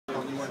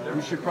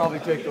You should probably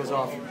take those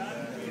off.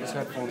 Those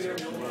headphones.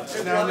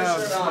 No,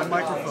 this is my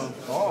microphone.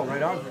 Oh,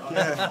 right on.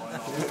 Yeah.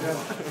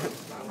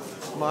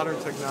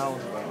 Modern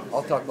technology.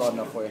 I'll talk loud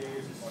enough for you.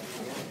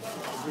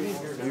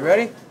 You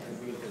ready?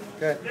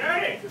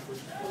 Okay.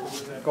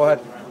 Go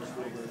ahead.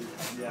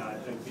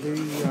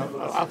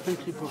 The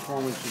offensive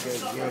performance you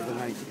guys gave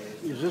tonight,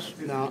 is this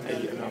now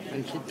an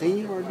offensive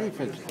team or a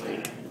defensive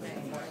team?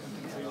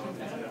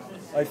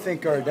 I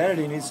think our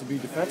identity needs to be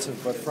defensive,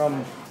 but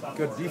from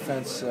good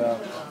defense,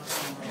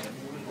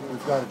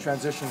 we've got a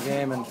transition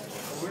game, and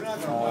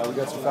we've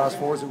got some fast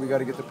forwards that we got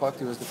to get the puck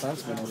to as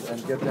defensemen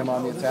and get them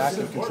on the attack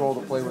and control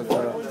the play with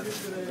our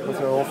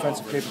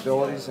offensive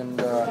capabilities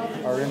and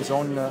our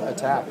in-zone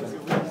attack. And,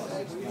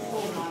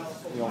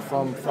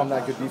 from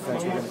that good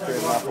defense, we're going to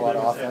create an awful lot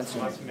of offense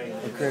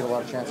and create a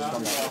lot of chances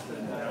from that.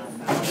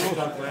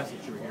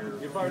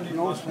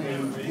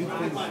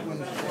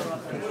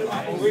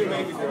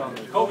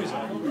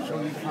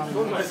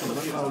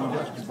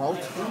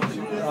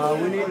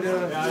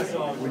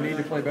 We need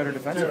to play better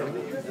defensively.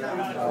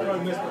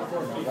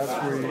 That's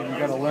where you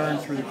got to learn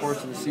through the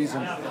course of the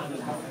season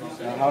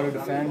how to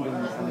defend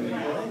and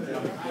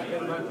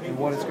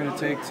what it's going to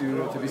take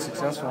to be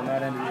successful on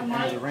that end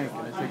of the rink,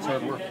 and it takes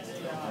hard work.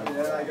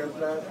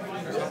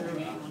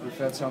 We've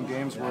had some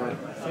games where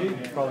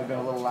it's probably been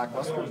a little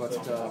lackluster, but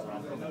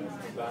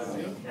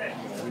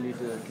we need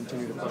to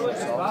continue to push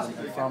ourselves,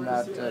 and from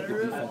that good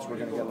defense, we're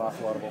going to get an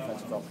awful lot of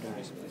offensive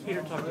opportunities.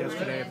 Peter talked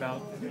yesterday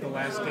about the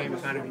last game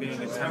kind of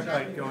being a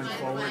template going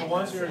forward.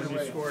 When you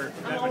score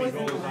that many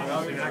goals,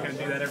 obviously you're not going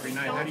to do that every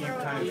night. How do you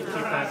kind of keep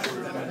that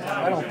mentality?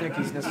 I don't think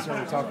he's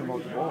necessarily talking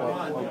about the goal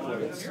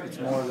output. It's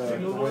more the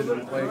way that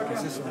we play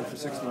consistently for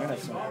 60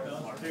 minutes and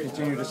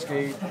continue to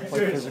skate,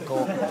 play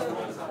physical,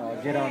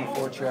 get on the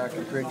forecheck,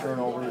 and create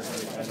turnovers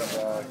and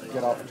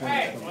get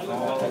opportunities from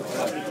that type of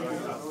play.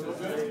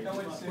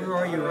 Where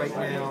are you right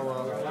now?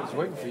 I was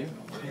waiting for you.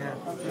 Yeah.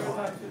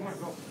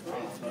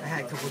 I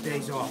had a couple of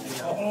days off.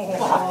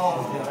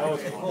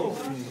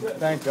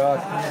 Thank God.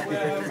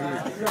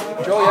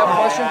 Joe, you have a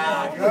question?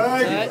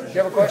 Good. You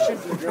have a question?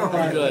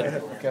 Good.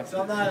 Okay.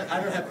 So I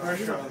don't have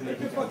pressure on me.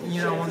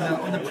 You know,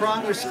 on the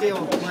Pronger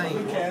scale of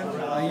playing,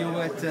 are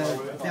you at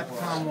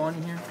DEFCON 1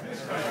 here?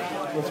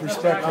 With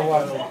respect to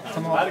what?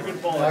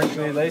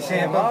 Actually lacing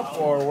him up,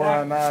 or where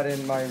I'm at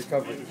in my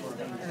recovery?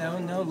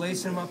 No,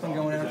 lacing him up and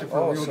going out there for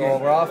a real so game.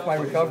 we're off my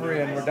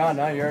recovery and we're done,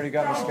 huh? You already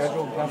got me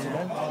scheduled, penciled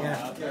in?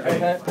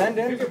 Yeah. Penned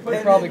in? You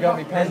probably got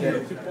me penned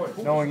in,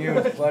 knowing you,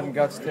 blood and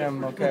guts,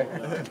 Tim, okay.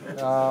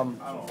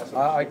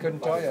 I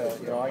couldn't tell you,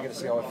 I got to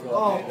see how I feel.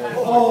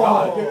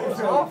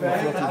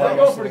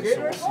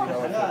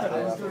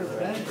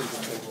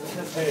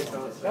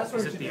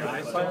 Is it the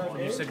eyes?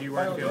 You said you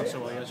weren't feeling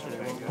so well yesterday.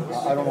 I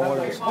don't know what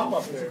it is. I'm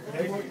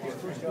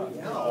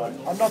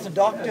not the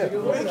doctor. I'm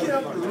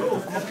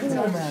a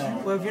cool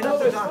man. Well, if you're not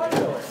the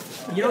doctor,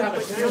 you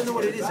don't know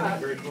what it is.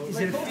 Is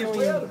it a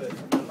feeling of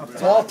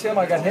Well, Tim,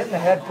 I got hit in the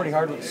head pretty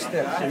hard with a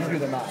stick, so you do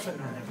the math.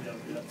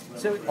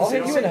 So I'll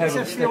hit you in the head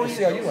with a stick and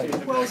see how you like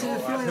it. Well, is it a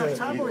feeling on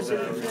top, or is it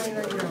a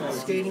feeling that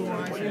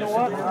skating-wise? You know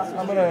what?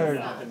 I'm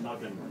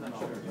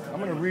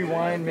gonna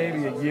rewind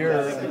maybe a year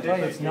and tell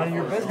you it's none of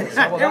your business.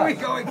 How about Here that? we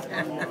go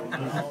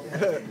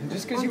again.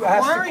 Just because you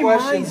asked the Inquiring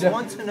question, minds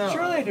want to know.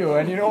 Sure they do,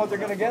 and you know what they're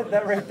gonna get?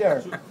 That right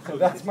there.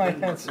 That's my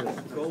answer.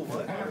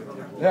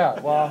 Yeah,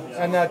 well,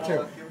 and that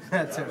too.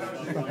 That's it.